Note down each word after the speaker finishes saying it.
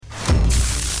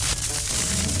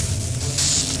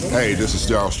Hey, this is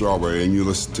Darryl Strawberry, and you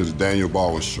listen to The Daniel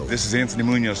Baldwin Show. This is Anthony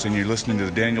Munoz, and you're listening to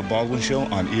The Daniel Baldwin Show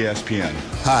on ESPN.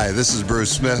 Hi, this is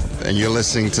Bruce Smith, and you're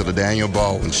listening to The Daniel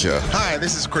Baldwin Show. Hi,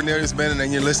 this is Cornelius Bennett,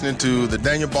 and you're listening to The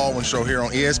Daniel Baldwin Show here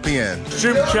on ESPN.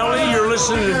 Jim Kelly, you're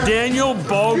listening to Daniel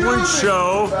Baldwin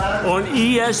Show on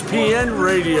ESPN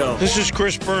Radio. This is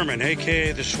Chris Berman,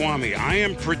 a.k.a. The Swami. I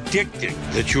am predicting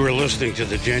that you are listening to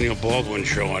The Daniel Baldwin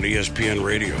Show on ESPN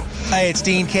Radio. Hey, it's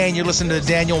Dean Cain. You're listening to The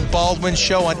Daniel Baldwin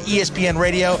Show on ESPN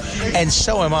Radio, and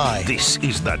so am I. This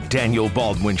is The Daniel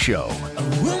Baldwin Show.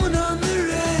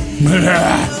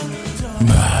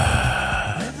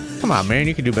 Come on, man.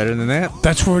 You can do better than that.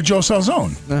 That's for Joe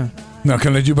Salzone. Now,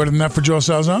 can I do better than that for Joe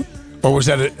Salzone? Or was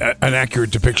that an accurate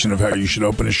depiction of how you should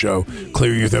open a show,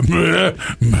 clearing your throat?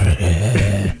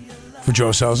 For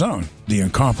Joe Salzone, the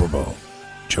incomparable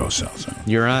Joe Salzone.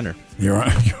 Your Honor. Your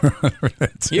Honor.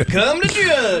 You come to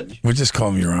judge. We'll just call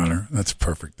him Your Honor. That's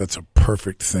perfect. That's a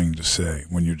perfect thing to say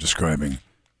when you're describing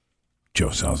Joe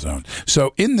Salzone.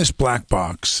 So in this black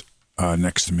box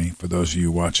next to me, for those of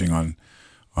you watching on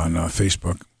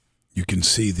Facebook, you can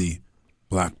see the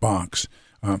black box.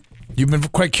 You've been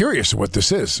quite curious of what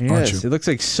this is, aren't you? It looks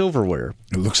like silverware.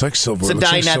 It looks like silverware. It's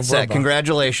a dinette set.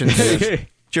 Congratulations. It's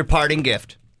your parting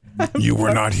gift. You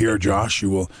were not here, Josh.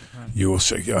 You will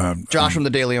say Josh from the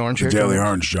Daily Orange. The Daily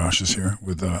Orange. Josh is here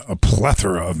with a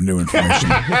plethora of new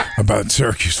information about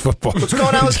Syracuse football. What's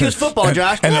going on with Syracuse football,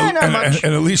 Josh? Not much.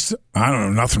 And at least I don't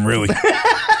know, nothing really.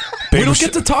 We don't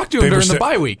get to talk to him during the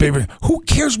bye week. Who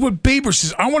cares what Baber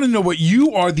says? I want to know what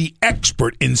you are the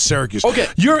expert in Syracuse. Okay.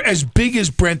 You're as big as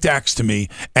Brent Axe to me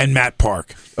and Matt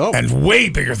Park. Oh. And way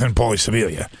bigger than Paulie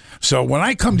Sevilla. So when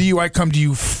I come to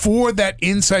you for that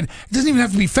insight. It doesn't even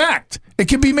have to be fact. It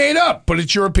can be made up, but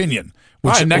it's your opinion.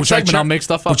 All right, next segment I'll make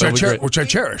stuff up. Which I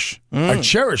cherish. I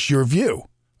cherish your view.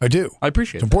 I do. I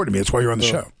appreciate it. It's important to me. That's why you're on the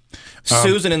show.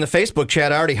 Susan in the Facebook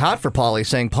chat already hot for Paulie,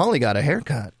 saying Paulie got a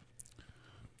haircut.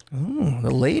 Oh,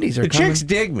 the ladies are coming. Chicks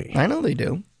dig me. I know they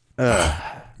do.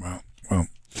 Well,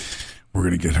 we're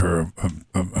going to get her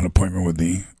an appointment with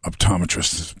the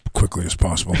optometrist as quickly as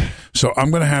possible. So I'm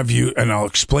going to have you, and I'll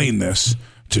explain this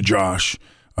to Josh.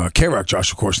 K-Rock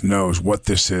Josh, of course, knows what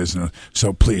this is.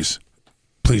 So please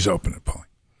open it, Paulie.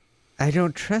 I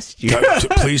don't trust you.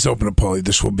 Please open it, Paulie.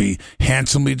 This will be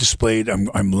handsomely displayed.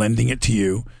 I'm lending it to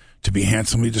you to be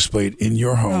handsomely displayed in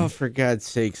your home. Oh, for God's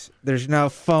sakes. There's no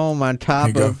foam on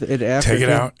top of it after. Take it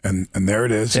out, and there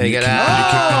it is. Take it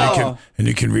out. And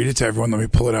you can read it to everyone. Let me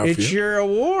pull it out for you. It's your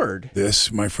award.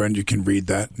 This, my friend, you can read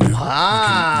that.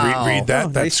 Wow. You can read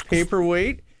that. That's nice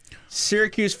paperweight.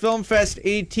 Syracuse Film Fest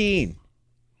 18.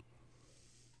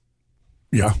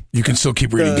 Yeah, you can still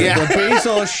keep reading. The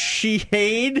Basil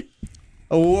Shehade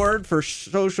Award for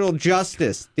Social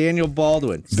Justice, Daniel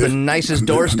Baldwin. It's the nicest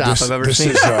doorstop I've ever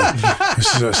seen.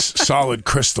 This is a solid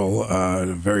crystal, a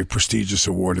very prestigious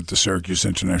award at the Syracuse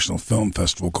International Film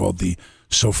Festival called the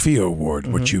Sophia Award.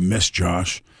 Mm-hmm. What you missed,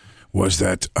 Josh, was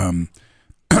that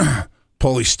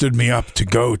Paulie stood me up to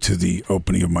go to the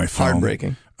opening of my film.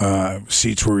 Heartbreaking.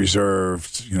 Seats were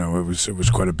reserved. You know, it was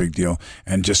quite a big deal,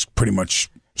 and just pretty much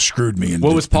screwed me.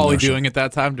 What was Paulie doing at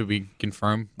that time? Did we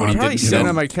confirm what he did? Sitting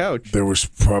on my couch. There was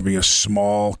probably a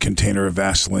small container of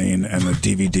Vaseline and a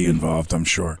DVD involved, I'm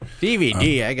sure.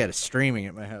 DVD? I got it streaming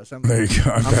at my house. There you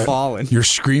go. I'm falling. You're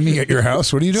screaming at your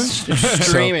house? What are you doing?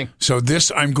 Screaming. So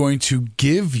this I'm going to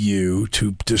give you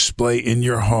to display in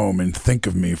your home and think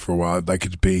of me for a while. I'd like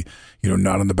it to be,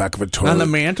 not on the back of a toilet. On the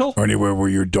mantle? Or anywhere where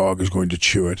your dog is going to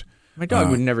chew it. My dog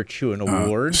would never chew an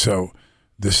award. So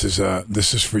this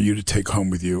is for you to take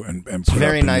home with you and put it's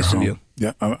very up in nice your of home.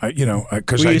 you. Yeah,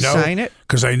 because Will you sign it?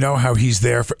 Because I know how he's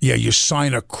there. You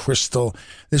sign a crystal.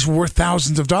 This is worth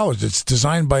thousands of dollars. It's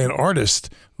designed by an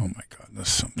artist. Oh my God, that's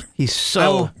something. He's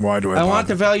so. Why do I want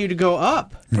the value to go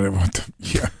up. I want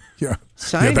yeah.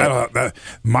 Sign it.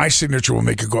 My signature will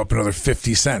make it go up another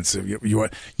 50 cents.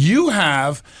 You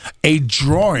have a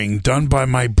drawing done by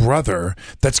my brother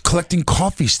that's collecting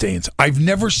coffee stains. I've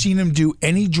never seen him do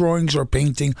any drawings or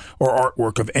painting or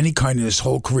artwork of any kind in his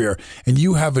whole career. And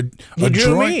you have a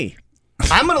drawing. Me.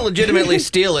 I'm going to legitimately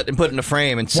steal it and put it in a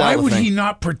frame and sell it. Why would he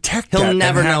not protect that? He'll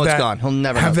never know it's gone. He'll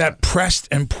never have that pressed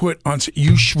and put on.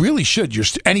 You really should.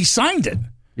 And he signed it.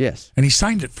 Yes. And he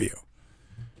signed it for you.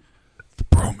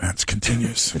 The bromance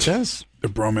continues. It does. The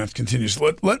bromance continues.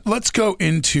 Let's go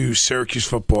into Syracuse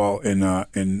football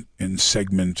in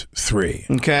segment 3.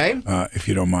 Okay. If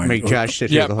you don't mind. Make Josh sit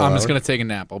here the whole I'm hour. just going to take a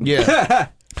nap. Yeah.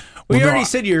 We already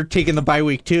said you're taking the bye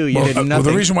week too. You did nothing. Well,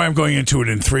 the reason why I'm going into it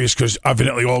in 3 is because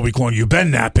evidently all week long you've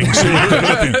been napping, so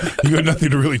you got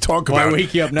nothing to really talk about. Why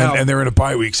wake you up now? And they're in a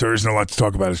bye week, so there isn't a lot to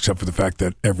talk about except for the fact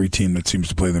that every team that seems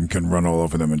to play them can run all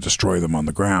over them and destroy them on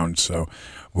the ground. So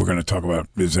we're going to talk about,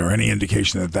 is there any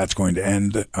indication that that's going to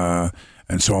end,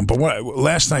 and so on. But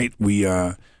last night we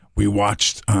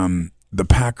watched the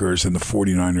Packers and the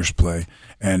 49ers play,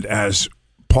 and as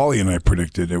Paulie and I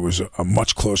predicted, it was a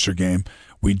much closer game.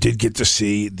 We did get to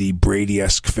see the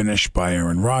Brady-esque finish by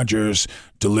Aaron Rodgers,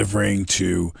 delivering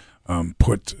to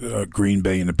put Green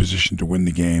Bay in a position to win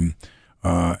the game,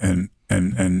 and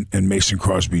Mason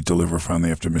Crosby deliver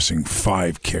finally after missing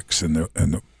 5 kicks in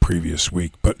the previous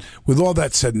week. But with all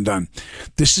that said and done,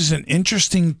 this is an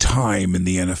interesting time in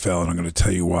the NFL, and I'm going to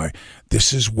tell you why.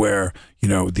 This is where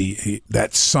that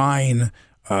sign.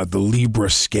 The Libra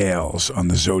scales on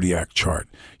the zodiac chart,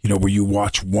 where you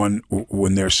watch when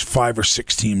there's 5 or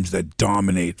 6 teams that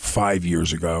dominate 5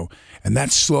 years ago, and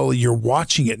that's slowly, you're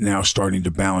watching it now starting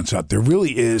to balance out.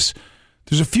 There's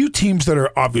a few teams that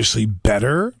are obviously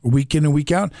better week in and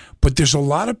week out, but there's a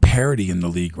lot of parity in the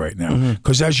league right now,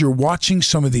 because as you're watching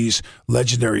some of these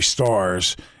legendary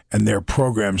stars and their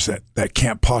programs that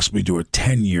can't possibly do it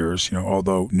 10 years,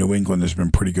 although New England has been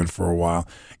pretty good for a while.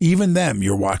 Even them,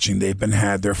 you're watching, they're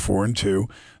 4-2.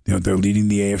 They're leading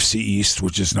the AFC East,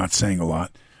 which is not saying a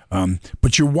lot.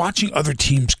 But you're watching other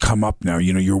teams come up now.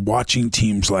 You're watching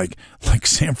teams like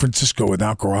San Francisco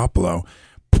without Garoppolo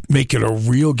make it a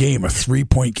real game, a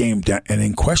 3-point game, and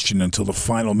in question until the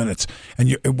final minutes.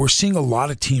 And we're seeing a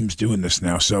lot of teams doing this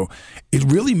now. So it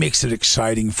really makes it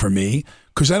exciting for me,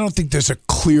 because I don't think there's a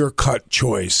clear-cut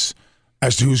choice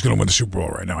as to who's going to win the Super Bowl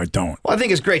right now. I don't. Well, I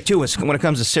think it's great, too, when it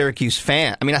comes to Syracuse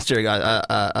fans. I mean, not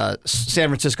Syracuse, San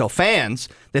Francisco fans.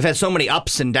 They've had so many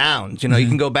ups and downs. You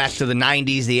can go back to the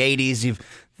 90s, the 80s. You've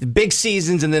big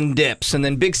seasons and then dips, and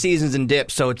then big seasons and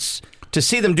dips. So it's to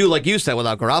see them do like you said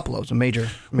without Garoppolo is a major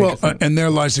thing. And there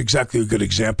lies exactly a good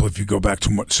example. If you go back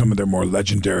to some of their more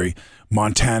legendary,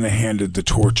 Montana handed the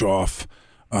torch off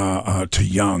to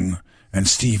Young, and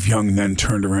Steve Young then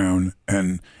turned around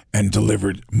and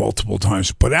delivered multiple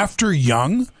times. But after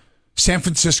Young, San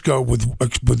Francisco, with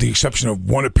the exception of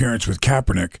one appearance with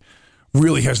Kaepernick,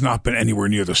 really has not been anywhere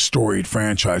near the storied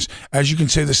franchise. As you can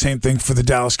say the same thing for the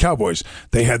Dallas Cowboys.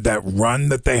 They had that run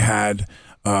that they had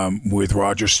with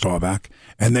Roger Staubach,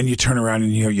 and then you turn around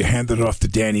and you handed it off to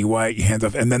Danny White,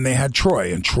 and then they had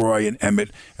Troy and Emmett,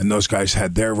 and those guys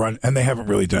had their run, and they haven't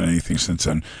really done anything since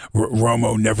then.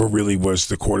 Romo never really was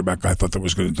the quarterback I thought that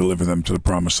was going to deliver them to the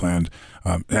promised land,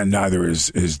 and neither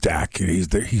is Dak.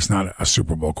 He's not a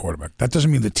Super Bowl quarterback. That doesn't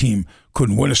mean the team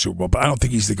couldn't win a Super Bowl, but I don't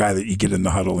think he's the guy that you get in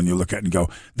the huddle and you look at and go,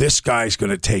 this guy's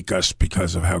going to take us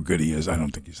because of how good he is. I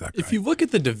don't think he's that guy. If you look at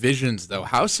the divisions, though,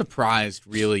 how surprised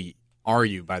really are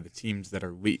you by the teams that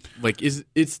are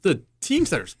it's the teams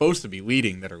that are supposed to be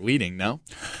leading that are leading? No,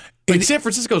 San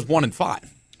Francisco's 1-5,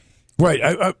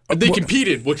 right? They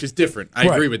competed, which is different. I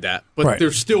agree with that, but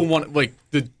they're still one. Like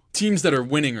the teams that are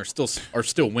winning are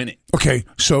still winning. Okay,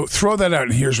 so throw that out,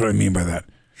 and here's what I mean by that.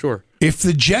 Sure. If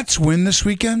the Jets win this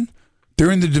weekend,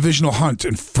 they're in the divisional hunt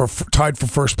and tied for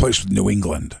first place with New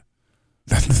England.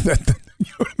 You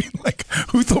know what I mean? Like,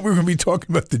 who thought we were going to be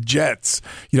talking about the Jets?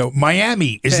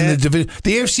 Miami is in the division.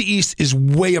 The AFC East is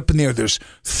way up in there. There's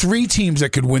 3 teams that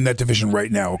could win that division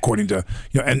right now, according to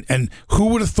and who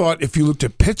would have thought if you looked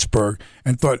at Pittsburgh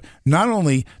and thought not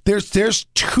only there's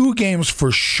 2 games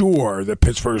for sure that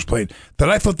Pittsburgh has played that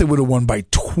I thought they would have won by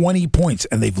 20 points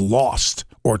and they've lost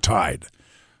or tied.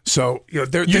 So you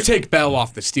take Bell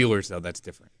off the Steelers though, that's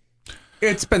different.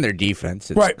 It's been their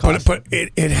defense. Right, but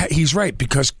he's right,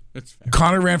 because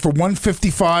Connor ran for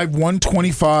 155,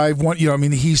 125,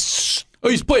 he's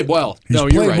played well. He's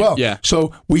played right. well. Yeah.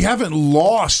 So we haven't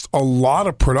lost a lot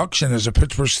of production as a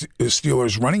Pittsburgh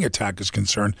Steelers running attack is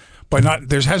concerned, but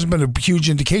there hasn't been a huge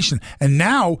indication. And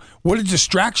now, what a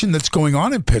distraction that's going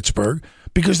on in Pittsburgh,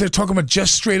 because they're talking about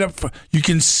just straight up.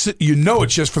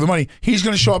 It's just for the money. He's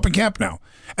going to show up in camp now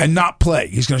and not play.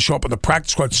 He's going to show up on the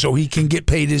practice squad so he can get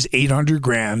paid his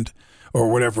 $800,000 or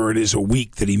whatever it is a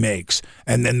week that he makes,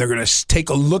 and then they're going to take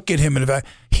a look at him and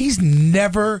he's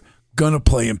never going to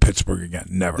play in Pittsburgh again.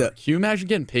 Never. Can you imagine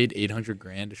getting paid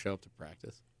 $800,000 to show up to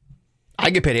practice? I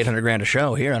get paid $800,000 a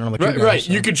show here. I don't know what you guys.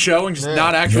 You could show and just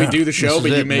not actually do the show,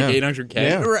 but you make $800K.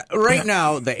 Yeah. Right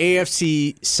now, the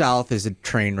AFC South is a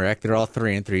train wreck. They're all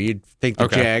 3-3. You'd think the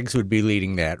Jags would be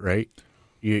leading that, right?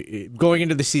 Going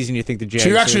into the season, you think the Jags. So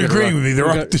you're actually agreeing with me?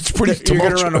 It's pretty tumultuous. You're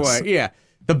going to run away. Yeah.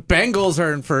 The Bengals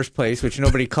are in first place, which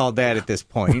nobody called that at this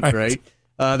point, right?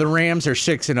 The Rams are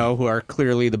 6-0, who are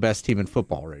clearly the best team in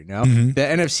football right now. Mm-hmm. The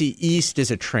NFC East is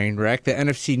a train wreck. The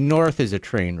NFC North is a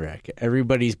train wreck.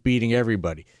 Everybody's beating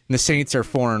everybody. And the Saints are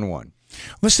 4-1.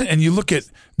 Listen, and you look at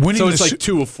winning. So it's like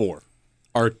 2 of 4,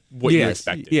 are what you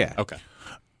expected. Yeah. Okay.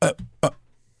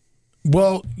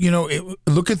 Well,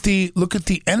 look at the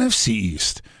NFC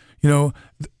East.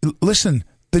 Listen,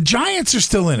 the Giants are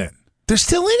still in it. They're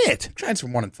still in it. Giants are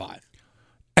 1-5.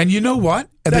 And you know what?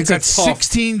 They've got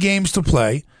 16 games to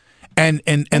play, and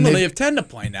they have 10 to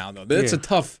play now, though. That's a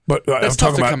tough. But I'm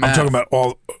talking about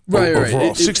all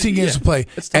overall. 16 games to play,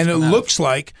 and it looks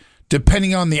like,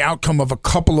 depending on the outcome of a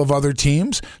couple of other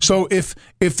teams. So if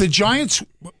the Giants,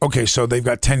 so they've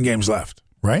got 10 games left,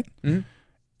 right? Mm-hmm.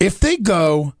 If they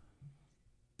go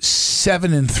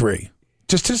 7-3,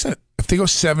 if they go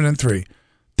 7-3,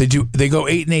 they go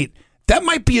 8-8. That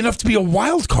might be enough to be a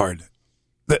wild card.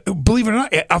 Believe it or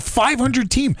not, a 500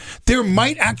 team. There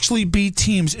might actually be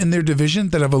teams in their division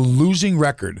that have a losing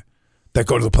record that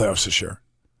go to the playoffs this year.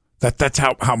 That's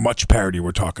how much parity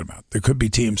we're talking about. There could be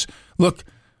teams. Look,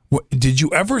 did you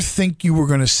ever think you were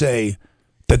going to say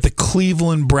that the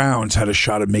Cleveland Browns had a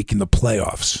shot at making the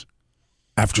playoffs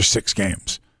after 6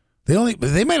 games?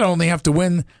 They might only have to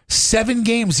win 7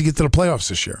 games to get to the playoffs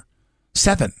this year.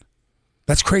 7.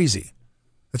 That's crazy.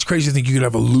 That's crazy to think you could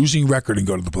have a losing record and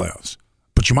go to the playoffs.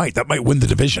 But you might. That might win the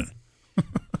division.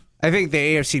 I think the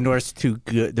AFC North's too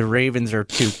good. The Ravens are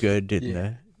too good,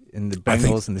 and the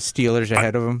Bengals and the Steelers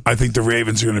ahead of them. I think the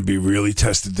Ravens are going to be really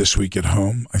tested this week at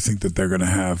home. I think that they're going to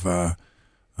have a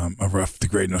rough. The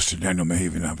great Nostradamus may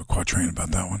even have a quatrain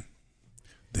about that one.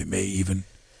 They may even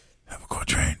have a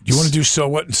quatrain. Do you want to do So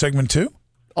What in segment 2?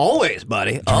 Always,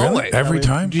 buddy. Really? Always. Every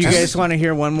time? Do you guys want to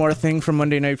hear one more thing from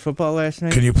Monday Night Football last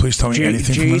night? Can you please tell me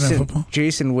anything from Monday Night Football?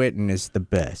 Jason Witten is the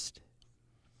best.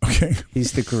 Okay.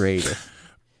 He's the greatest.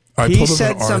 He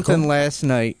said something last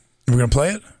night. We're going to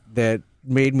play it? That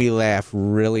made me laugh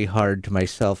really hard to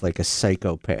myself like a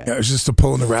psychopath. Yeah, it was just the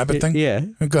pulling the rabbit thing? Yeah.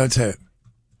 Go ahead, say it.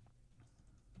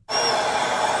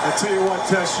 I tell you what,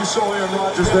 Tess, you saw Aaron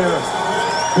Rodgers there.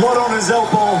 Blood on his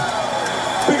elbow.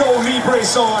 Big old knee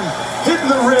brace on. Hitting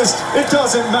the wrist. It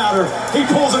doesn't matter. He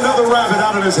pulls another rabbit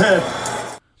out of his head.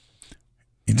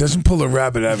 He doesn't pull a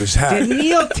rabbit out of his hat. Did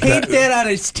Neil tape that on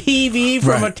his TV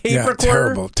from a tape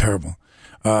recorder? Terrible.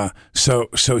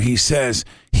 So he says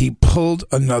he pulled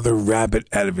another rabbit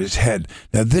out of his head.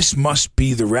 Now, this must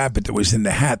be the rabbit that was in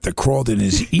the hat that crawled in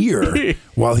his ear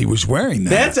while he was wearing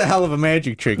that. That's a hell of a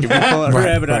magic trick if you pull a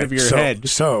rabbit out of your head.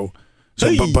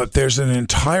 But there's an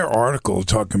entire article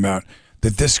talking about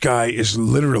that this guy is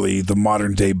literally the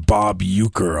modern-day Bob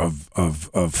Uecker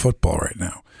of football right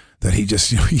now. That he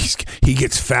just, he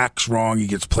gets facts wrong. He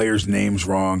gets players' names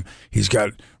wrong. He's got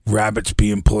rabbits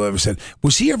being pulled out of his head.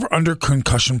 Was he ever under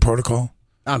concussion protocol?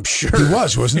 I'm sure he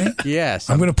was, wasn't he? Yes.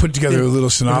 I'm going to put together a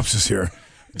little synopsis here.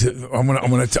 I'm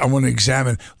going to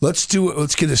examine. Let's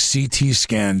get a CT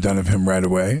scan done of him right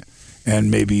away, and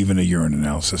maybe even a urine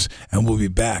analysis. And we'll be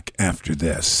back after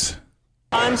this.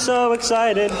 I'm so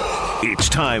excited. It's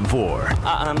time for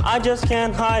I just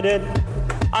can't hide it.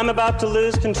 I'm about to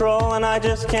lose control, and I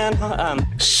just can't.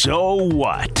 So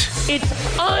What? It's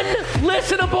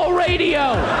unlistenable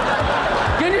radio.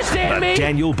 You understand me? The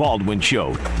Daniel Baldwin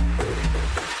Show.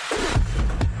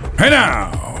 Hey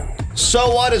now.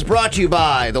 So What is brought to you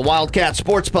by the Wildcat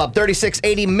Sports Pub,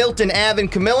 3680 Milton Ave in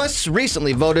Camillus,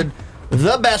 recently voted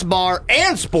the best bar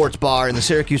and sports bar in the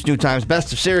Syracuse New Times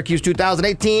Best of Syracuse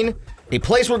 2018. A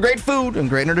place where great food and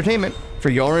great entertainment for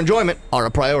your enjoyment are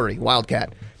a priority.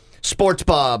 Wildcat Sports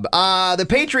Pub. The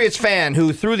Patriots fan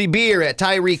who threw the beer at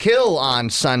Tyreek Hill on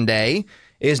Sunday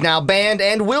is now banned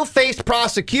and will face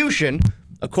prosecution,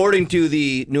 according to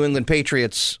the New England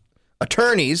Patriots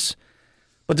attorneys.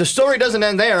 But the story doesn't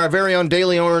end there. Our very own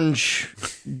Daily Orange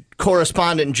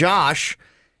correspondent Josh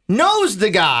knows the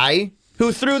guy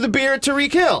who threw the beer at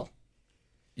Tyreek Hill.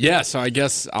 Yeah, so I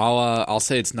guess I'll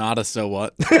say it's not a so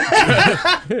what.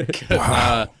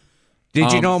 Wow.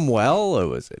 Did you know him well, or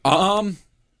was it?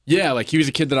 Yeah, like he was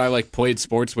a kid that I played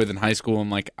sports with in high school,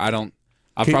 and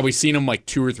I've probably seen him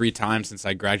 2 or 3 times since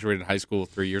I graduated high school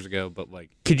 3 years ago. But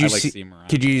could you see him around.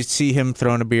 Could you see him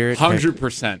throwing a beer?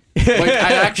 100%.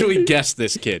 I actually guessed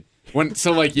this kid.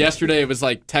 Yesterday it was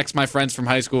text my friends from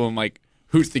high school and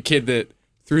who's the kid that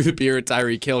threw the beer at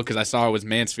Tyreek Hill, because I saw it was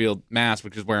Mansfield, Mass,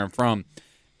 which is where I'm from,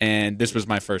 and this was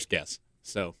my first guess.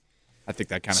 So I think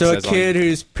that kind of says all. So a kid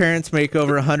whose parents make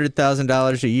over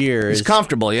 $100,000 a year is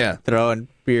comfortable, yeah, throwing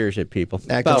beers at people.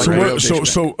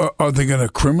 So are they going to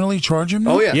criminally charge him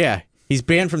now? Oh, yeah. Yeah. He's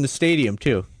banned from the stadium,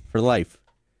 too, for life.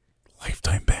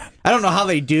 Lifetime ban. I don't know how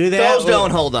they do that. Those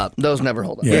don't hold up. Those never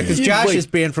hold up. Yeah, because Josh is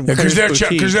banned from because Claire's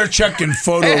Boutique. they're checking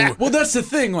photo. Well, that's the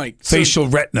thing. Like facial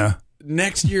retina.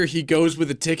 Next year, he goes with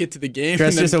a ticket to the game.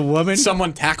 Dressed and as a woman?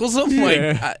 Someone tackles him?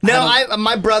 Yeah. Like,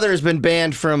 my brother has been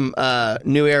banned from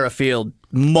New Era Field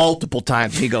multiple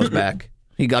times. He goes back.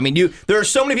 There are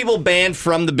so many people banned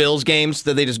from the Bills games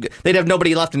that they'd have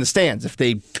nobody left in the stands if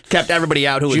they kept everybody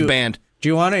out who was banned. Do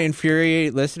you want to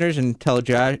infuriate listeners and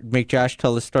make Josh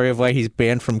tell the story of why he's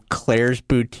banned from Claire's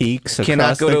Boutiques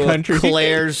across the country? Cannot go to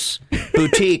Claire's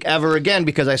Boutique ever again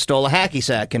because I stole a hacky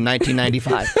sack in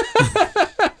 1995.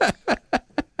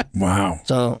 Wow.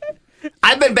 So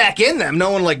I've been back in them. No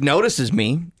one notices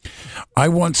me.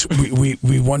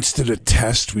 We once did a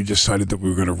test. We decided that we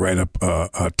were going to write up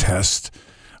a test,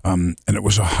 and it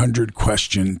was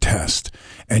 100-question test,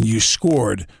 and you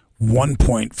scored 1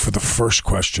 point for the first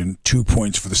question, 2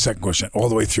 points for the second question, all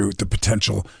the way through the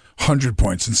potential 100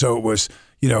 points. And so it was,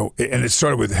 and it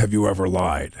started with, have you ever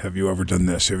lied? Have you ever done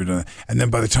this? Have you done that? And then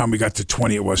by the time we got to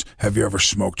 20, it was, have you ever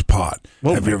smoked pot?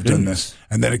 Have you ever done this?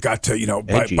 And then it got to,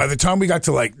 by the time we got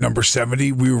to number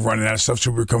 70, we were running out of stuff. So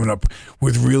we were coming up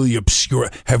with really obscure,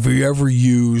 have you ever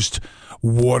used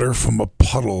water from a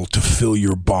puddle to fill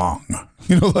your bong?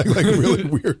 Like really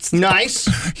weird stuff.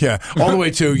 Nice. Yeah. All the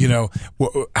way to,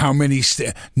 how many,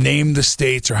 name the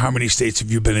states, or how many states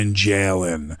have you been in jail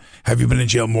in? Have you been in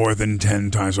jail more than 10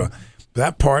 times? Well,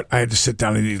 that part, I had to sit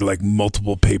down and need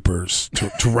multiple papers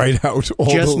to write out all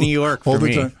Just New York for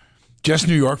me. Time. Just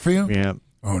New York for you? Yeah.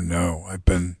 Oh no. I've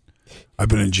been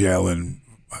in jail in,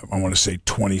 I want to say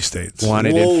 20 states.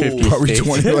 Wanted in 50 probably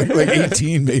states. 20, like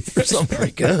 18 maybe or something.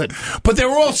 Pretty good. But they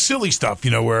were all silly stuff,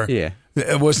 where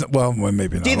it wasn't, well,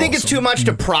 maybe not. Do you think it's too much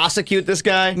to prosecute this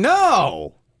guy?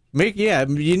 No.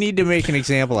 You need to make an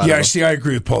example out of him. Yeah, see, I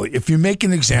agree with Paulie. If you make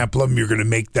an example of him, you're going to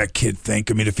make that kid think.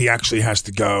 I mean, if he actually has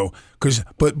to go,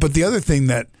 but the other thing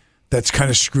that's kind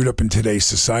of screwed up in today's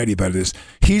society about it is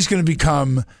he's going to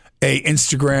become a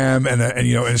Instagram and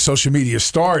a social media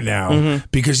star now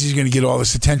because he's going to get all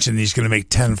this attention and he's going to make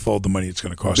tenfold the money it's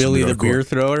going to cost. Billy the beer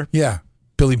thrower. Yeah,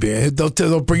 Billy Beer.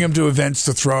 They'll bring him to events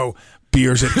to throw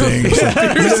beers at things.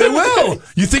 They will.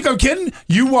 You think I'm kidding?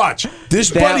 You watch. This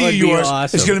buddy of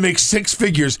yours is going to make 6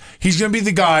 figures. He's going to be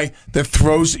the guy that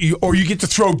throws, or you get to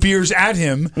throw beers at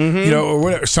him, or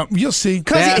whatever. Something you'll see.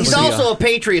 Because he's also a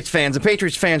Patriots fan. The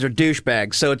Patriots fans are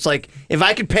douchebags. So it's like if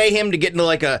I could pay him to get into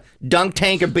a dunk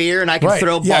tank of beer and I could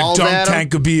throw balls at him. Dunk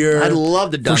tank of beer. I'd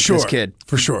love to dunk this kid.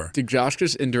 For sure. Did Josh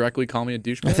just indirectly call me a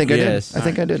douchebag? I think I did. I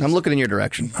think I did. I'm looking in your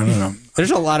direction. I don't know.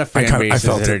 There's a lot of fan bases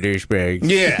that are douchebags.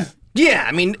 Yeah. Yeah,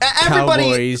 I mean, everybody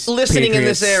Cowboys, listening Patriots, in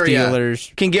this area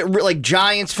Steelers. can get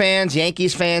Giants fans,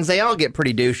 Yankees fans. They all get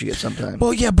pretty douchey at some time.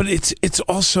 Well, yeah, but it's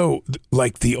also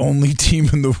the only team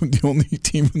in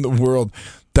the world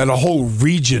that a whole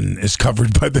region is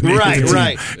covered by the name of the team.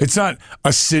 Right. It's not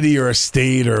a city or a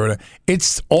state or whatever.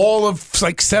 It's all of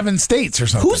 7 states or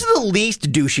something. Who's the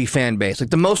least douchey fan base?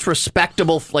 The most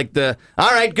respectable, all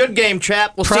right, good game,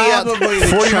 chap. We'll Probably see you.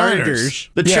 the 49ers. Chargers.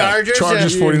 The Chargers?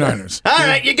 Chargers, Yeah. 49ers. All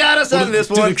right, you got us on this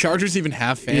Do one. the Chargers even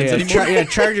have fans anymore?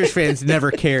 Chargers fans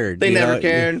never cared. They never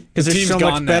cared. Because there's team's so much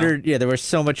gone now. better. Yeah, there was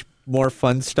so much more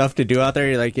fun stuff to do out there.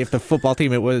 If the football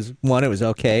team it was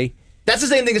okay. That's the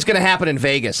same thing that's going to happen in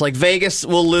Vegas. Vegas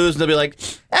will lose, and they'll be like,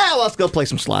 let's go play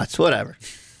some slots, whatever.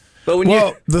 But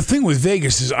the thing with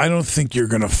Vegas is I don't think you're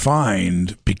going to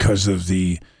find, because of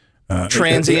the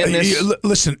transientness.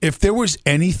 Listen, if there was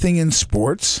anything in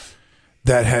sports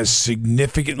that has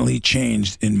significantly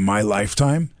changed in my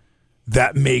lifetime,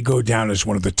 that may go down as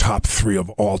one of the top 3 of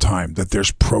all time, that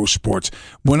there's pro sports.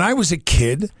 When I was a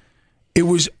kid, it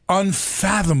was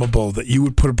unfathomable that you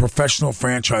would put a professional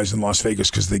franchise in Las Vegas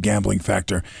because of the gambling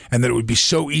factor, and that it would be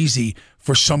so easy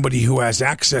for somebody who has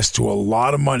access to a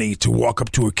lot of money to walk up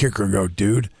to a kicker and go,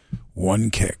 dude, 1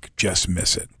 kick, just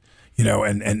miss it,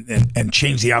 and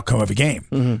change the outcome of a game.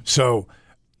 Mm-hmm. So,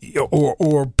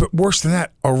 but worse than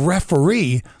that, a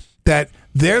referee that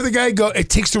they're the guy it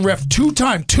takes the ref two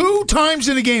times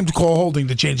in a game to call holding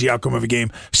to change the outcome of a game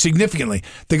significantly.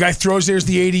 The guy throws there's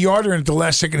the 80-yarder, and at the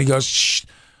last second he goes, shh,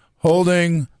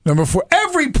 holding, number 4.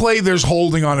 Every play there's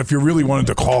holding on if you really wanted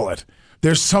to call it.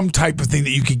 There's some type of thing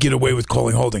that you could get away with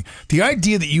calling holding. The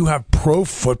idea that you have pro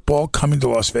football coming to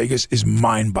Las Vegas is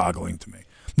mind-boggling to me.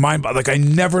 I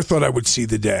never thought I would see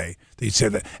the day that you'd say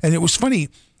that. And it was funny,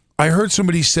 I heard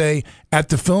somebody say at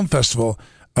the film festival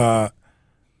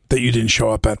that you didn't show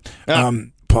up at,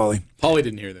 Paulie. Paulie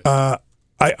didn't hear this.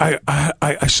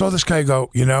 I saw this guy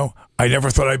go, I never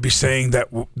thought I'd be saying that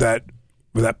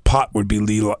pot would be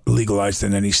legalized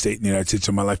in any state in the United States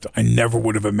in my lifetime. I never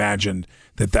would have imagined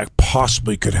that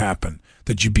possibly could happen.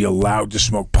 that you'd be allowed to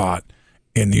smoke pot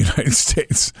in the United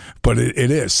States, but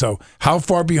it is. So how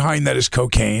far behind that is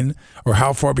cocaine, or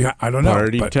how far behind? I don't know.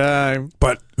 Party time.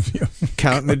 But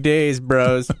counting the days,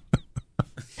 bros.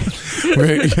 Are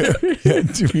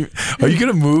you going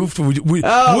to move?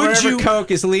 Wherever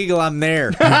coke is legal, I'm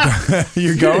there.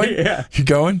 You're going? Yeah. You're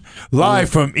going?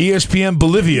 Live from ESPN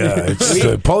Bolivia. It's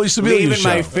the Paulie Sibilia Leaving show.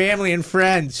 my family and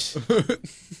friends.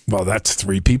 Well, that's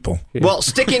 3 people. Well,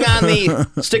 sticking on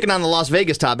the Las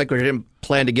Vegas topic, which I didn't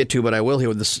plan to get to, but I will here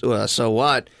with this. So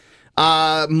what?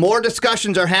 More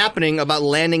discussions are happening about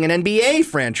landing an NBA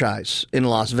franchise in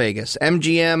Las Vegas.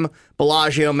 MGM,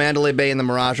 Bellagio, Mandalay Bay, and the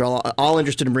Mirage are all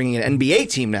interested in bringing an NBA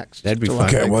team next. That'd be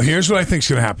fun. Okay, well, here's what I think is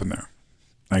going to happen there.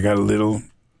 I got a little...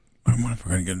 I wonder if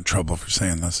we're going to get in trouble for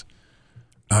saying this.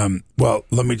 Well,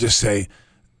 let me just say,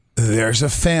 there's a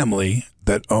family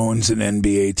that owns an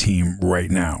NBA team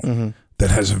right now that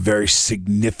has a very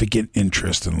significant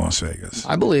interest in Las Vegas.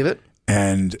 I believe it.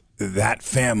 And that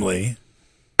family...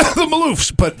 the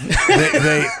Maloofs, but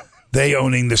they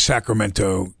owning the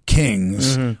Sacramento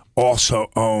Kings also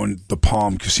own the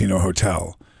Palm Casino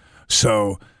Hotel,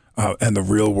 so and the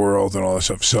Real World and all that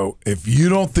stuff. So if you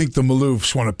don't think the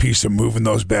Maloofs want a piece of moving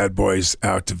those bad boys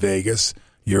out to Vegas,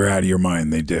 you're out of your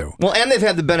mind. They do. Well, and they've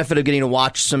had the benefit of getting to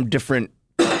watch some different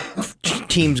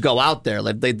teams go out there.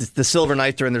 Like the Silver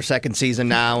Knights are in their second season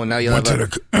now, and now you have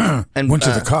went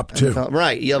to the Cup too.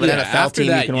 Right, you have an NFL after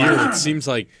team that you can year, watch. It seems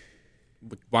like.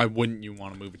 Why wouldn't you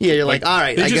want to move it? Yeah, you're like, all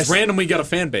right. They I just guess randomly got a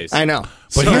fan base. I know.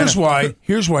 But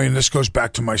here's why, and this goes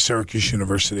back to my Syracuse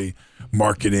University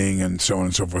marketing and so on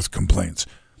and so forth complaints.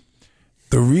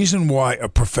 The reason why a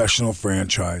professional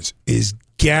franchise is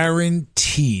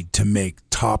guaranteed to make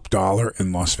top dollar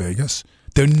in Las Vegas,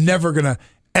 they're never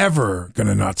ever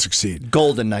gonna not succeed.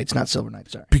 Golden Knights, not Silver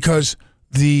Knights, sorry. Because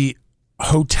the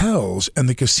hotels and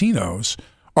the casinos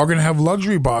are going to have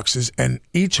luxury boxes, and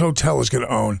each hotel is going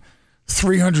to own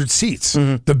 300 seats,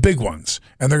 the big ones.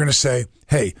 And they're going to say,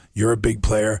 hey, you're a big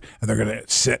player, and they're going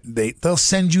to they'll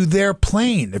send you their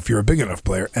plane if you're a big enough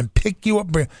player and pick you up.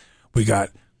 We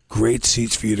got great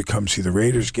seats for you to come see the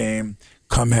Raiders game,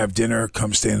 come have dinner,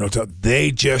 come stay in the hotel.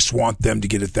 They just want them to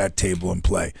get at that table and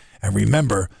play. And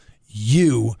remember,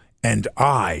 you and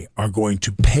I are going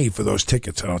to pay for those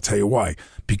tickets, and I'll tell you why.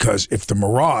 Because if the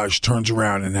Mirage turns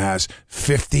around and has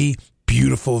 50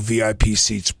 beautiful VIP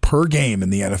seats per game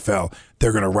in the NFL,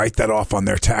 they're going to write that off on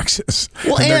their taxes.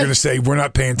 Well, and they're going to say, we're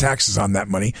not paying taxes on that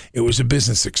money. It was a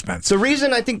business expense. The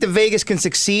reason I think the Vegas can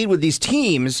succeed with these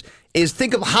teams is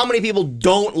think of how many people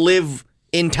don't live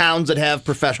in towns that have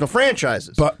professional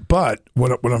franchises. But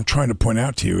what I'm trying to point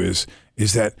out to you is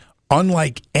that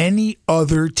unlike any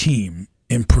other team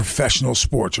in professional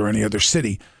sports or any other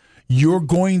city, you're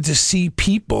going to see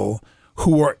people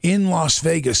who are in Las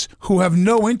Vegas who have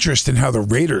no interest in how the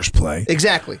Raiders play.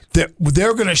 Exactly.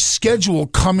 They're going to schedule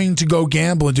coming to go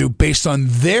gamble and do based on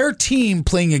their team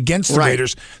playing against the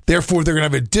Raiders. Therefore, they're going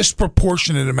to have a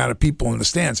disproportionate amount of people in the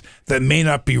stands that may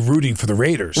not be rooting for the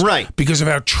Raiders. Right. Because of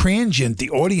how transient the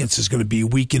audience is going to be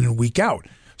week in and week out.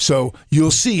 So you'll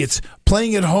see it's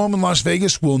playing at home in Las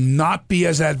Vegas will not be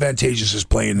as advantageous as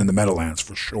playing in the Meadowlands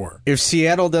for sure. If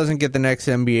Seattle doesn't get the next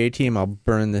NBA team, I'll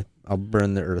burn the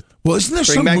earth. Well, isn't there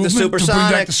some movement to bring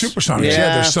back the Supersonics?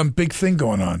 Yeah, there's some big thing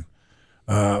going on.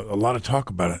 A lot of talk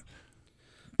about it.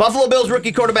 Buffalo Bills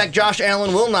rookie quarterback Josh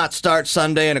Allen will not start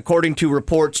Sunday, and according to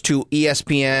reports to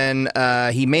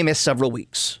ESPN, he may miss several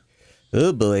weeks.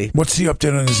 Oh boy! What's the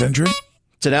update on his injury?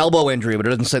 It's an elbow injury, but it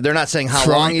doesn't say. They're not saying how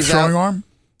long he's out. Throwing arm?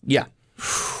 Yeah.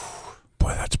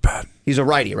 Boy, that's bad. He's a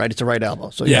righty, right? It's a right elbow.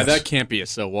 So yeah, that can't be a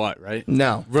so what, right?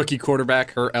 No. Rookie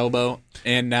quarterback, hurt elbow,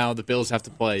 and now the Bills have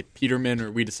to play Peterman,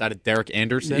 or we decided Derek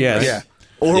Anderson. Yes. Right? Yeah.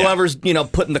 Or whoever's,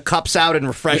 putting the cups out and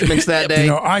refreshments that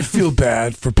day. I feel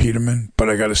bad for Peterman, but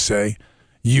I got to say,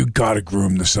 you got to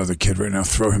groom this other kid right now.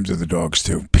 Throw him to the dogs,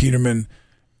 too. Peterman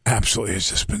absolutely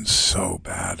has just been so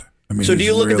bad. I mean, so do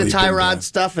you look really at the Tyrod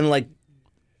stuff and,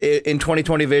 in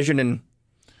 2020 vision and...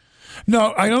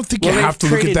 No, I don't think you have to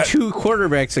look at that. Two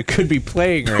quarterbacks that could be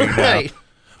playing right now.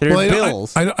 They're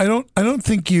Bills. I don't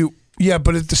think you. Yeah,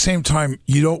 but at the same time,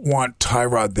 you don't want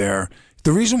Tyrod there.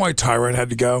 The reason why Tyrod had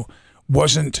to go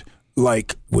wasn't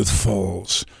like with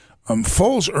Foles.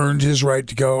 Foles earned his right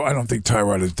to go. I don't think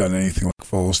Tyrod has done anything like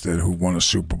Foles did, who won a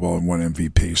Super Bowl and won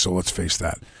MVP. So let's face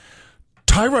that.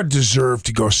 Tyrod deserved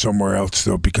to go somewhere else,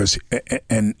 though, because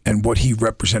and what he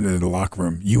represented in the locker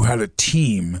room. You had a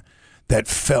team that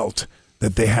felt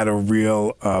that they had a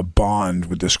real bond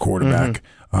with this quarterback.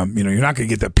 You're not going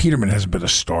to get that. Peterman hasn't been a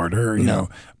starter, you know,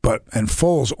 and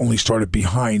Foles only started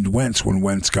behind Wentz when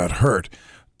Wentz got hurt.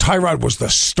 Tyrod was the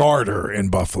starter in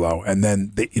Buffalo, and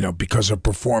then because of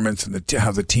performance and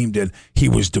how the team did, he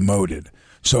was demoted.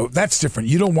 So that's different.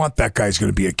 You don't want that guy's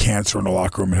going to be a cancer in the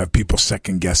locker room and have people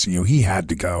second guessing you. He had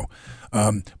to go,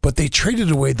 but they traded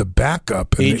away the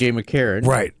backup, A.J. McCarron,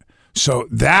 right? So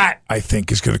that I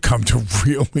think is going to come to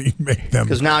really make them,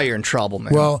 because now you're in trouble,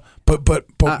 man. Well, but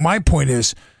my point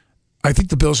is, I think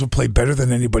the Bills have played better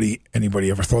than anybody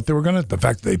ever thought they were going to. The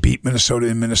fact that they beat Minnesota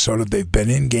in Minnesota, they've been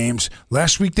in games.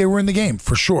 Last week they were in the game,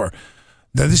 for sure.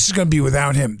 Now this is going to be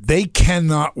without him. They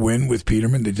cannot win with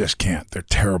Peterman. They just can't. They're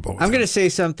terrible. I'm going to say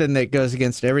something that goes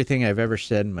against everything I've ever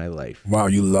said in my life. Wow,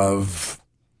 you love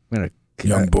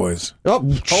young boys. Oh,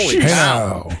 holy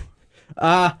cow.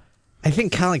 I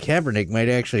think Colin Kaepernick might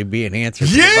actually be an answer.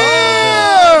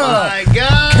 Oh my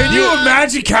God! Can you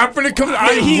imagine Kaepernick coming?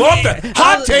 I love that.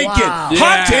 Hot take it.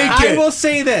 Hot take it. I will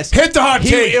say this. Hit the hot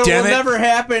take, It damn will it. never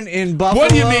happen in Buffalo.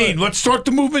 What do you mean? Let's start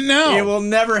the movement now. It will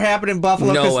never happen in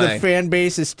Buffalo No because way. the fan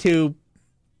base is too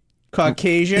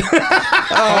Caucasian. It's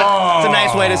a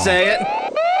nice way to say it.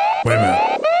 Wait a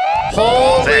minute.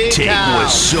 Holy That take cow.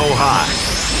 was so hot.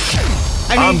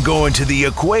 I'm going to the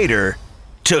equator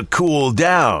to cool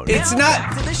down. It's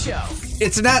not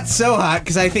so hot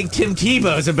because I think Tim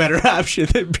Tebow is a better option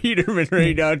than Peterman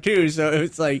right now too. So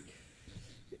it's like,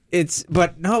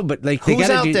 but they Who's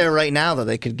gotta out there right now that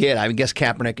they could get? I guess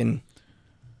Kaepernick,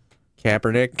 yeah.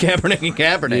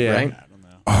 right?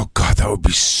 Oh God, that would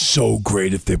be so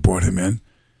great if they brought him in.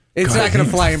 It's God, not going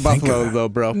to fly in think of Buffalo that. though,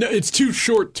 bro. No, it's too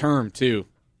short term too.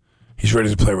 He's ready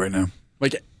to play right now.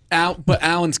 But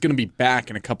Allen's going to be back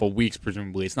in a couple of weeks,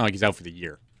 presumably. It's not like he's out for the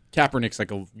year. Kaepernick's like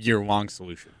a year-long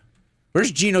solution. Where's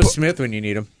Geno Smith when you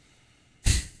need him?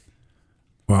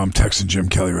 Well, I'm texting Jim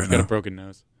Kelly right He's got now. a broken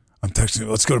nose. I'm texting.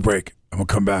 Let's go to break, and we'll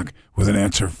come back with an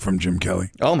answer from Jim Kelly.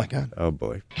 Oh my God. Oh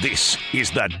boy. This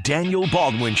is the Daniel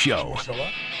Baldwin Show.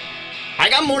 I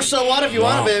got more so what if you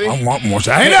want it, baby. I want more.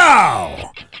 Hey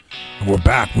now! We're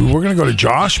back. We were going to go to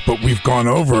Josh, but we've gone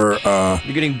over.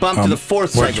 You're getting bumped to the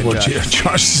fourth segment, Josh.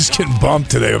 Josh is getting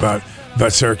bumped today about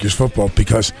Syracuse football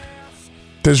because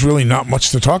there's really not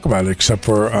much to talk about except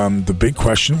for the big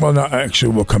question. Well, no,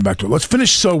 actually, we'll come back to it. Let's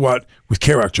finish So What with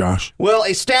K-Rock, Josh. Well,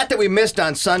 a stat that we missed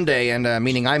on Sunday, and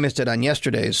meaning I missed it on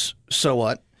yesterday's So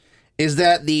What, is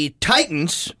that the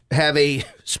Titans have a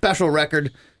special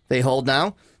record they hold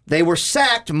now. They were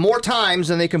sacked more times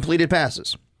than they completed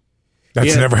passes.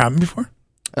 That's never happened before?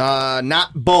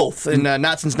 Not both, and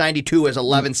not since 92 has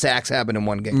 11 sacks happened in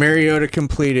one game. Mariota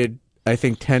completed, I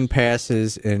think, 10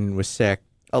 passes and was sacked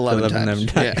 11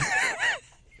 times. Yeah.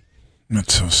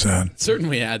 That's so sad. It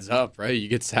certainly adds up, right? You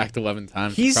get sacked 11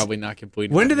 times, He's probably not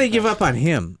completed. When do they give up on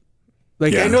him?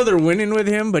 Like, I know they're winning with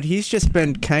him, but he's just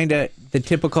been kind of the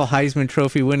typical Heisman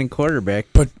Trophy winning quarterback.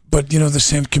 But the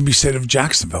same can be said of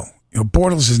Jacksonville.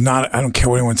 Bortles is not, I don't care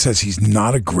what anyone says, he's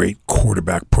not a great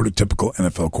quarterback, prototypical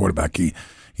NFL quarterback. He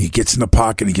gets in the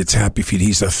pocket, he gets happy feet.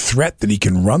 He's a threat that he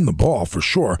can run the ball for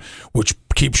sure, which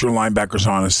keeps your linebackers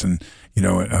honest and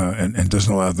and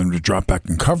doesn't allow them to drop back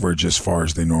in coverage as far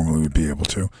as they normally would be able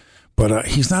to. But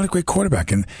he's not a great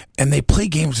quarterback, and they play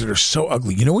games that are so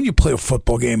ugly. You know when you play a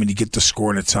football game and you get the score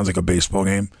and it sounds like a baseball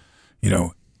game?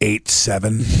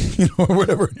 8-7, or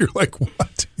whatever. You're like,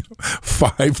 what?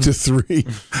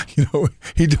 5-3.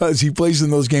 He does. He plays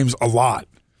in those games a lot.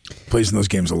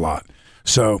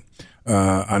 So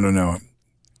I don't know.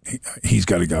 He's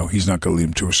got to go. He's not going to lead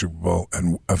him to a Super Bowl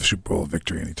and a Super Bowl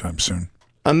victory anytime soon.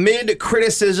 Amid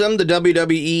criticism, the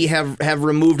WWE have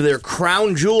removed their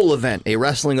Crown Jewel event, a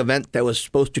wrestling event that was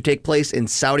supposed to take place in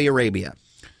Saudi Arabia.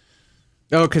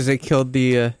 Oh, because they killed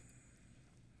the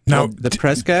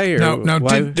press guy?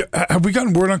 Have we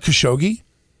gotten word on Khashoggi?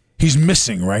 He's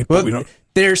missing, right? Well, but we don't.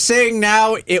 They're saying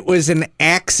now it was an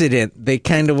accident. They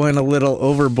kind of went a little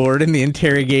overboard in the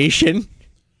interrogation.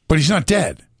 But he's not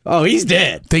dead. Oh, he's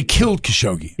dead. They killed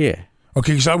Khashoggi. Yeah.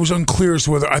 Okay, because I was unclear as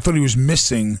to whether I thought he was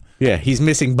missing. Yeah, he's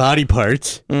missing body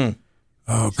parts. Oh,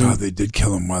 God, they did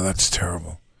kill him. Wow, that's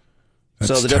terrible.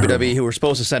 So the WWE, who were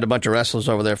supposed to send a bunch of wrestlers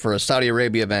over there for a Saudi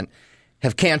Arabia event,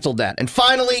 have canceled that. And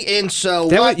finally,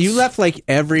 you left like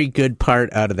every good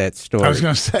part out of that story. I was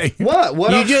going to say. What?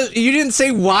 You didn't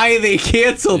say why they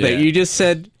canceled it. You just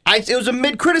said it was a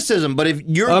mid criticism. But if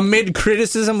you're a mid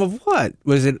criticism of what?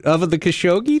 Was it of the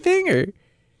Khashoggi thing or?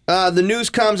 The news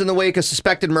comes in the wake of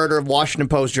suspected murder of Washington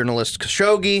Post journalist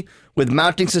Khashoggi, with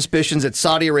mounting suspicions that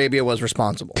Saudi Arabia was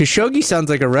responsible. Khashoggi sounds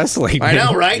like a wrestling. I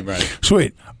know, right?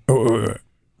 Sweet.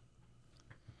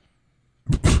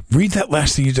 Read that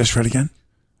last thing you just read again.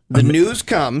 The news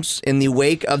comes in the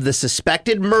wake of the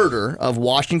suspected murder of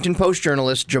Washington Post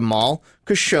journalist Jamal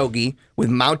Khashoggi, with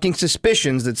mounting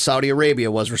suspicions that Saudi Arabia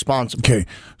was responsible. Okay,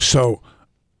 so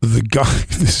the guy,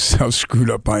 this is how screwed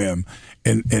up I am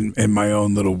in my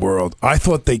own little world. I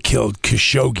thought they killed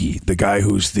Khashoggi, the guy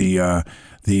who's the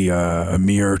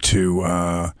emir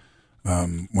to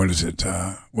what is it?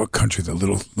 What country?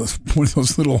 One of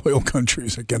those little oil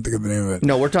countries. I can't think of the name of it.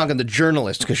 No, we're talking the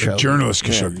journalist Khashoggi. Journalist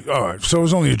Khashoggi. Yeah. All right. So it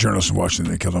was only a journalist in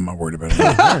Washington they killed him. I'm not worried about it.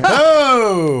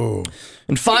 Oh!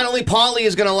 And finally, Paulie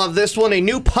is going to love this one. A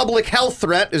new public health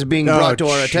threat is being brought to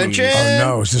our attention. Oh,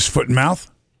 no. Is this foot and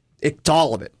mouth? It's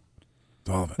all of it. It's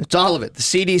all of it. It's all of it. The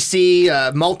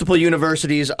CDC, multiple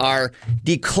universities are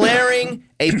declaring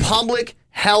a public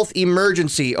health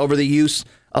emergency over the use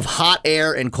of hot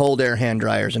air and cold air hand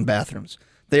dryers in bathrooms.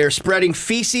 They are spreading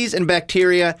feces and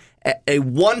bacteria at a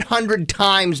 100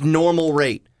 times normal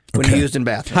rate when used in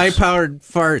bathrooms. High-powered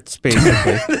farts,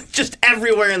 basically. Just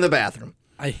everywhere in the bathroom.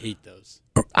 I hate those.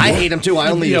 I hate them too. I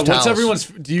only use towels. What's everyone's?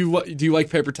 Do you like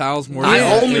paper towels more? I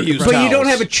only use towels. But you don't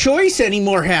have a choice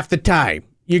anymore half the time.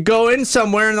 You go in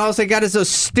somewhere and all they got is those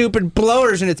stupid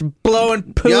blowers and it's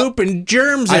blowing poop and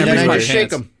germs everywhere. I just shake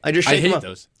them. I hate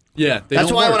those. Yeah,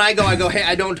 that's why when I go, hey,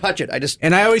 I don't touch it.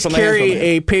 And I always carry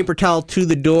a paper towel to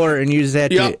the door and use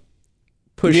that to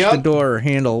push the door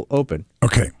handle open.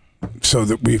 Okay, so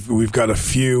that we've got a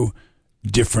few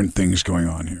different things going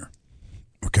on here.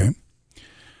 Okay,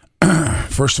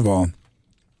 first of all,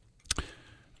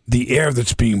 the air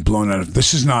that's being blown out of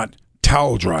this is not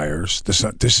towel dryers. This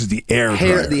is the air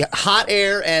dryer. The hot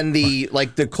air and the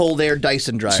cold air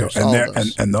Dyson dryers.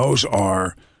 And those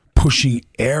are pushing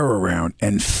air around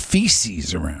and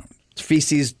feces around.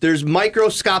 Feces. There's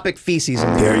microscopic feces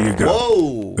in there. There you go.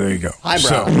 Whoa. There you go.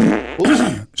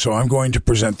 Highbrow. So I'm going to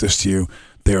present this to you.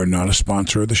 They are not a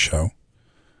sponsor of the show.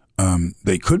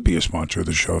 They could be a sponsor of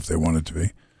the show if they wanted to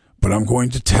be. But I'm going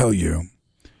to tell you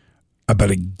about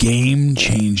a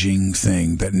game-changing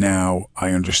thing that now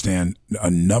I understand a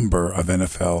number of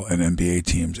NFL and NBA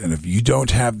teams. And if you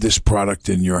don't have this product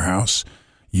in your house,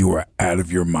 you are out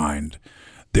of your mind.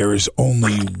 There is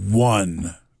only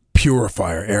one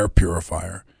air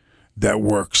purifier, that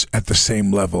works at the same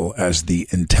level as the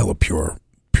IntelliPure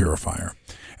purifier.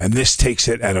 And this takes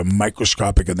it at a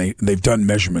microscopic, and they've done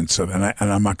measurements of, and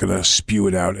I'm not going to spew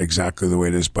it out exactly the way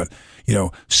it is, but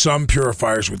some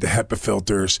purifiers with the HEPA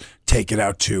filters take it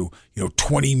out to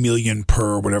 20 million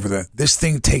per whatever. This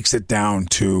thing takes it down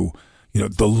to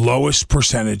the lowest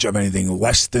percentage of anything,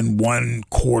 less than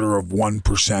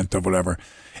 0.25% of whatever.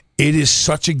 It is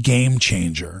such a game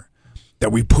changer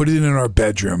that we put it in our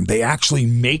bedroom. They actually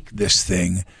make this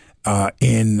thing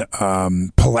in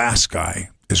Pulaski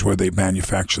is where they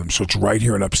manufacture them. So it's right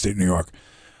here in upstate New York.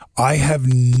 I have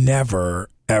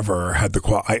never, ever had the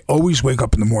quality. I always wake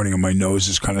up in the morning and my nose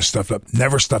is kind of stuffed up.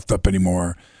 Never stuffed up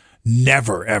anymore.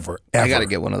 Never, ever, ever. I got to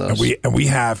get one of those. And we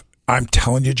have, I'm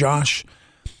telling you, Josh,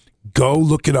 go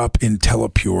look it up in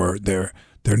IntelliPure.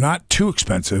 They're not too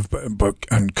expensive, but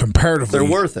comparatively, they're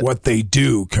worth it. What they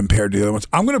do compared to the other ones.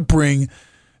 I'm going to bring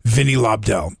Vinny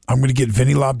Lobdell. I'm going to get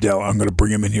Vinny Lobdell. I'm going to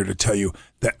bring him in here to tell you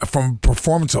that from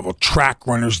performance level, track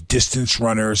runners, distance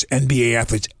runners, NBA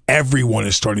athletes, everyone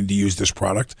is starting to use this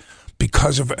product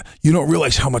because of you don't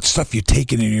realize how much stuff you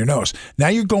take in your nose. Now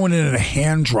you're going in a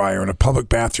hand dryer in a public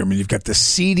bathroom and you've got the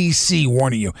CDC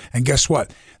warning you. And guess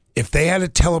what? If they had a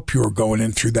IntelliPure going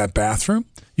in through that bathroom,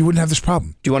 you wouldn't have this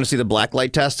problem. Do you want to see the black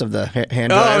light test of the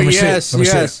hand dryer? Oh, yes.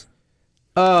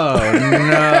 Oh,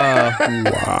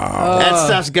 no. Wow. That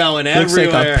stuff's going everywhere.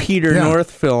 Looks like a Peter North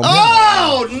film.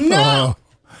 Oh, no.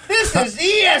 This is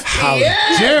ESPN. How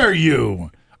dare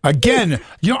you? Again,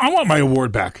 I want my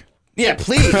award back. Yeah,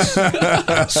 please.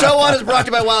 So On is brought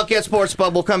to you by Wildcat Sports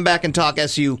Pub. We'll come back and talk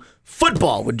SU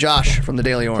football with Josh from the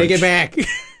Daily Orange. Take it back.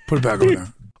 Put it back over there.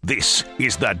 This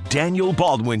is the Daniel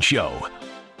Baldwin Show.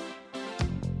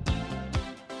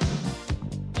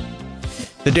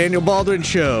 The Daniel Baldwin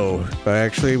Show.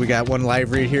 Actually, we got one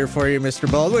live read here for you, Mr.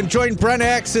 Baldwin. Join Brent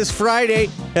Axe this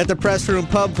Friday at the Press Room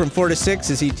Pub from 4 to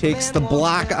 6 as he takes the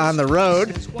block on the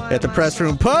road at the Press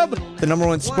Room Pub, the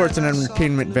 #1 sports and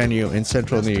entertainment venue in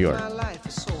Central New York.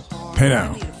 Hey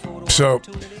now. So,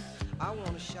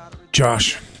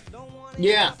 Josh.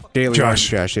 Yeah. Daily Orange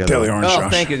Josh. Daily Orange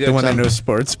Josh. Thank you. The one that knows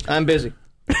sports. I'm busy.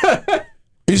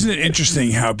 Isn't it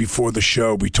interesting how before the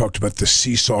show we talked about the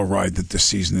seesaw ride that this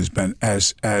season has been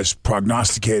as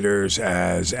prognosticators,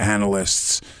 as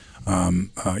analysts,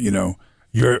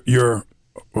 you're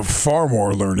far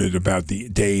more learned about the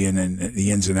day in and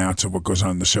the ins and outs of what goes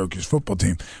on in the Syracuse football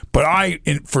team. But I,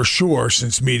 for sure,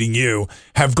 since meeting you,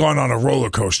 have gone on a roller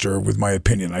coaster with my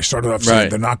opinion. I started off saying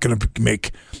they're not going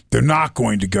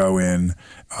to go in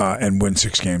and win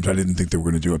 6 games. I didn't think they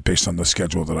were going to do it based on the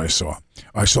schedule that I saw.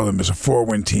 I saw them as a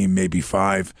 4-win team, maybe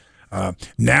 5.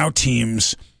 Now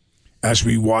teams, as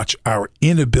we watch our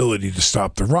inability to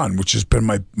stop the run, which has been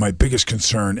my biggest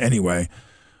concern anyway.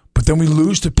 But then we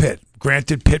lose to Pitt.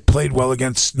 Granted, Pitt played well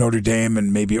against Notre Dame,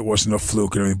 and maybe it wasn't a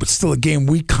fluke and everything, but still a game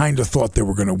we kind of thought they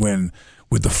were going to win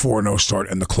with the 4-0 start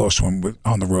and the close one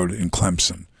on the road in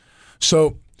Clemson.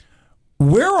 So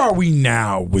where are we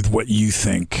now with what you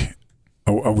think?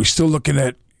 Are we still looking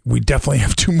at, we definitely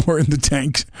have 2 more in the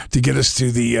tank to get us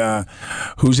to the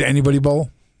Who's Anybody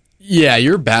Bowl? Yeah,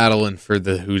 you're battling for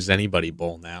the Who's Anybody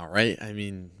Bowl now, right? I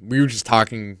mean, we were just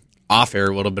talking off air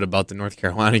a little bit about the North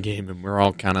Carolina game, and we're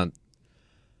all kind of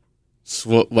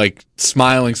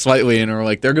smiling slightly, and we're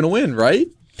like, they're going to win, right?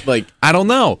 Like, I don't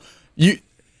know. You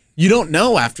don't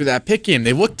know after that Pitt game.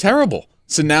 They look terrible.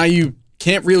 So now you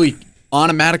can't really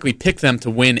automatically pick them to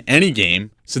win any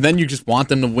game. So then you just want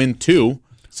them to win 2.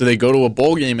 So they go to a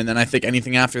bowl game, and then I think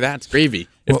anything after that's gravy.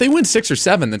 If they win 6 or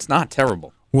 7, that's not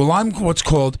terrible. Well, I'm what's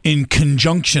called in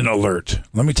conjunction alert.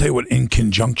 Let me tell you what in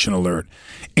conjunction alert.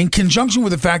 In conjunction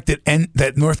with the fact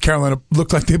that North Carolina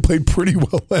looked like they played pretty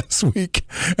well last week,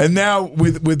 and now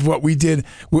with what we did,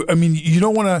 I mean, you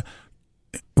don't want to.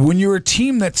 When you're a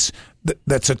team that's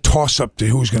a toss up to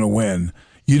who's going to win,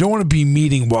 you don't want to be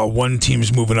meeting while one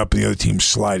team's moving up and the other team's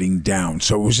sliding down.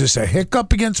 So was this a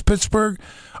hiccup against Pittsburgh?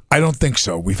 I don't think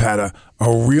so. We've had a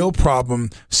real problem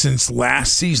since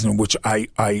last season, which I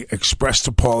expressed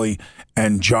to Paulie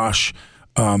and Josh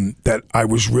that I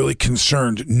was really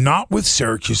concerned, not with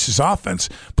Syracuse's offense,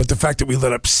 but the fact that we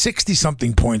let up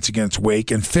 60-something points against Wake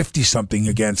and 50-something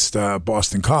against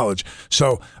Boston College.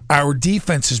 So our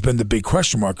defense has been the big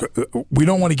question mark. We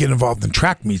don't want to get involved in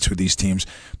track meets with these teams,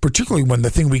 particularly when the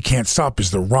thing we can't stop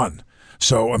is the run.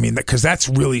 So, I mean, because that's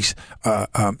really,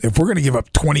 if we're going to give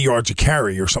up 20 yards a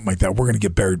carry or something like that, we're going to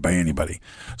get buried by anybody.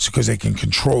 So, because they can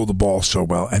control the ball so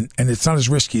well, and it's not as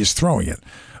risky as throwing it.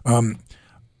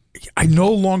 I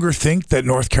no longer think that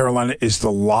North Carolina is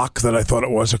the lock that I thought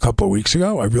it was a couple of weeks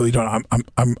ago. I really don't.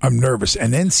 I'm nervous.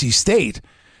 And NC State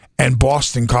and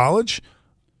Boston College,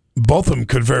 both of them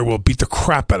could very well beat the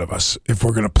crap out of us if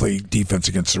we're going to play defense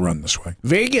against the run this way.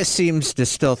 Vegas seems to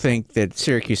still think that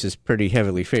Syracuse is pretty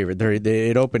heavily favored.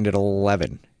 It opened at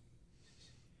 11.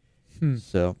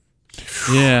 So,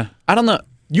 yeah, I don't know.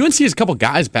 UNC has a couple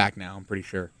guys back now. I'm pretty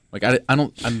sure. Like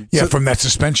from that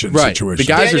suspension situation. The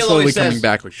guys are slowly coming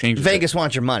back with changes. Vegas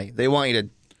wants your money. They want you to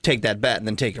take that bet and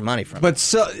then take your money from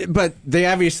it. But they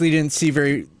obviously didn't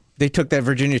see They took that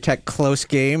Virginia Tech close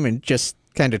game and just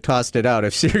kind of tossed it out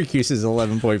if Syracuse is an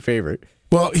 11-point favorite.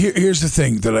 Well, here's the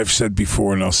thing that I've said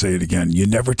before, and I'll say it again. You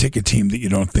never take a team that you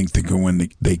don't think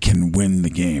they can win the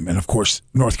game. And, of course,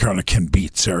 North Carolina can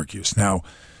beat Syracuse. Now,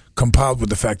 compiled with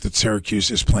the fact that Syracuse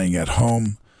is playing at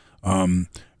home,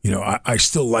 I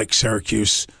still like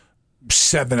Syracuse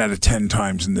 7 out of 10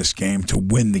 times in this game to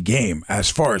win the game. As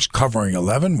far as covering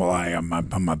 11, well,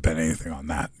 I'm not betting anything on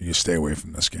that. You stay away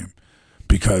from this game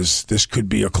because this could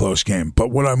be a close game.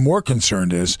 But what I'm more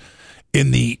concerned is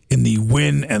in the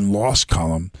win and loss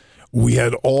column, we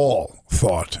had all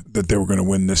thought that they were going to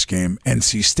win this game.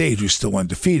 NC State, who's still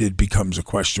undefeated, becomes a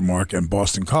question mark, and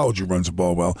Boston College, who runs the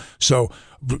ball well. So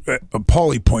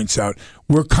Paulie points out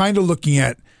we're kind of looking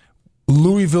at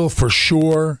Louisville for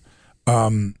sure.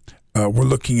 We're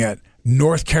looking at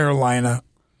North Carolina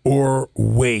or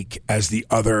Wake as the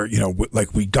other,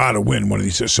 like we got to win one of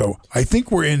these. So I think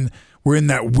we're in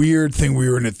that weird thing we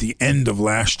were in at the end of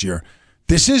last year.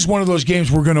 This is one of those games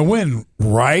we're going to win,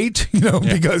 right?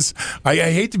 Because I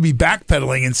hate to be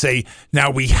backpedaling and say,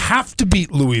 now we have to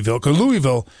beat Louisville, because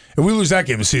Louisville, if we lose that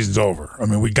game, the season's over. I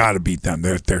mean, we got to beat them.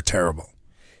 They're terrible.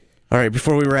 All right,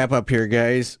 before we wrap up here,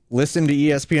 guys, listen to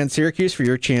ESPN Syracuse for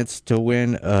your chance to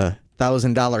win a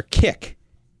 $1,000 kick.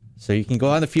 So you can go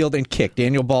on the field and kick.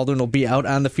 Daniel Baldwin will be out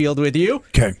on the field with you.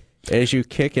 Okay. As you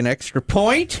kick an extra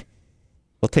point.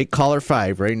 We'll take caller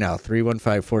 5 right now,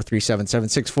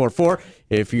 315-437-7644.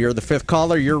 If you're the 5th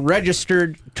caller, you're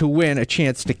registered to win a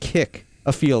chance to kick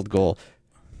a field goal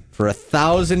for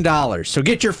 $1,000. So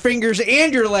get your fingers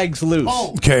and your legs loose.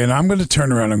 Oh. Okay, and I'm going to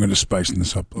turn around. I'm going to spice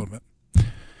this up a little bit.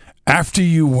 After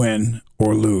you win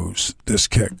or lose this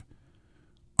kick,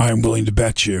 I'm willing to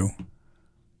bet you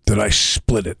that I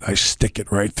split it. I stick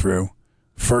it right through.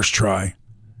 First try.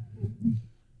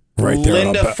 Right there.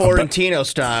 Linda Fiorentino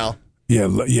style. Yeah,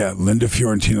 Linda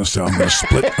Fiorentino style. I'm going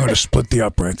to split the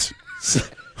uprights.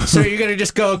 So you're going to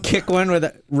just go kick one with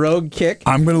a rogue kick?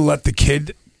 I'm going to let the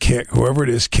kid kick, whoever it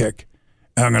is, kick,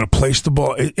 and I'm going to place the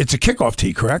ball. It's a kickoff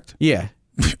tee, correct? Yeah.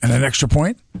 And an extra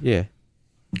point? Yeah.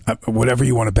 Whatever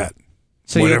you want to bet.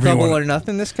 So you're double or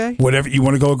nothing, this guy? Whatever you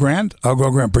want to go $1,000, I'll go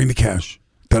 $1,000. Bring the cash.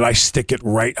 That I stick it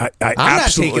right. I'm not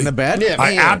taking the bet. Yeah,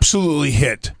 I absolutely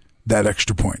hit that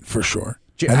extra point for sure.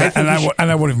 And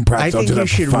I won't even practice. I think you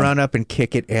should run up and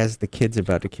kick it as the kid's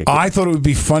about to kick it. I thought it would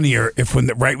be funnier if when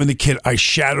the kid, I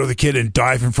shadow the kid and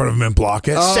dive in front of him and block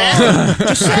it. Sack him.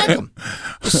 Just sack him.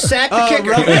 Just sack the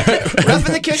kicker.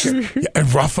 Roughing the kicker.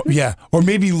 Yeah, and or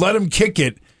maybe let him kick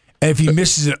it. And if he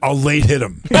misses it, I'll late hit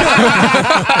him. Flag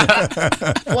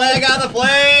on the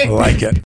play. I like it.